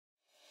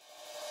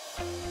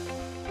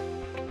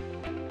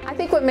I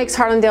think what makes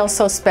Harlandale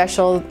so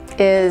special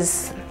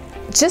is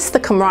just the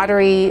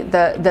camaraderie,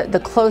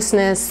 the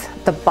closeness,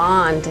 the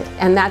bond,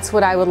 and that's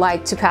what I would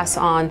like to pass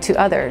on to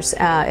others.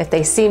 If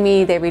they see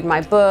me, they read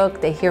my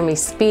book, they hear me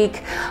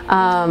speak,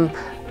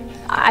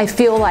 I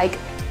feel like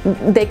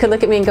they could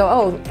look at me and go,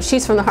 oh,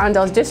 she's from the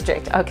Harlandale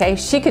district, okay,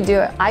 she could do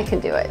it, I can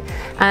do it.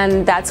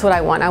 And that's what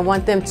I want. I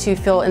want them to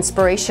feel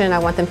inspiration, I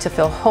want them to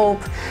feel hope,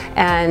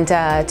 and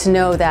to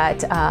know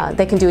that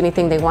they can do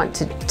anything they want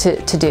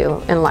to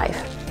do in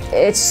life.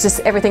 It's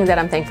just everything that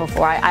I'm thankful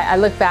for. I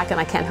look back and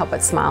I can't help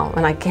but smile,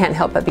 and I can't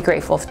help but be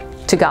grateful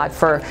to God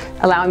for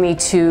allowing me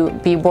to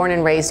be born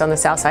and raised on the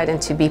South Side and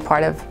to be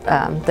part of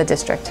the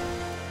district.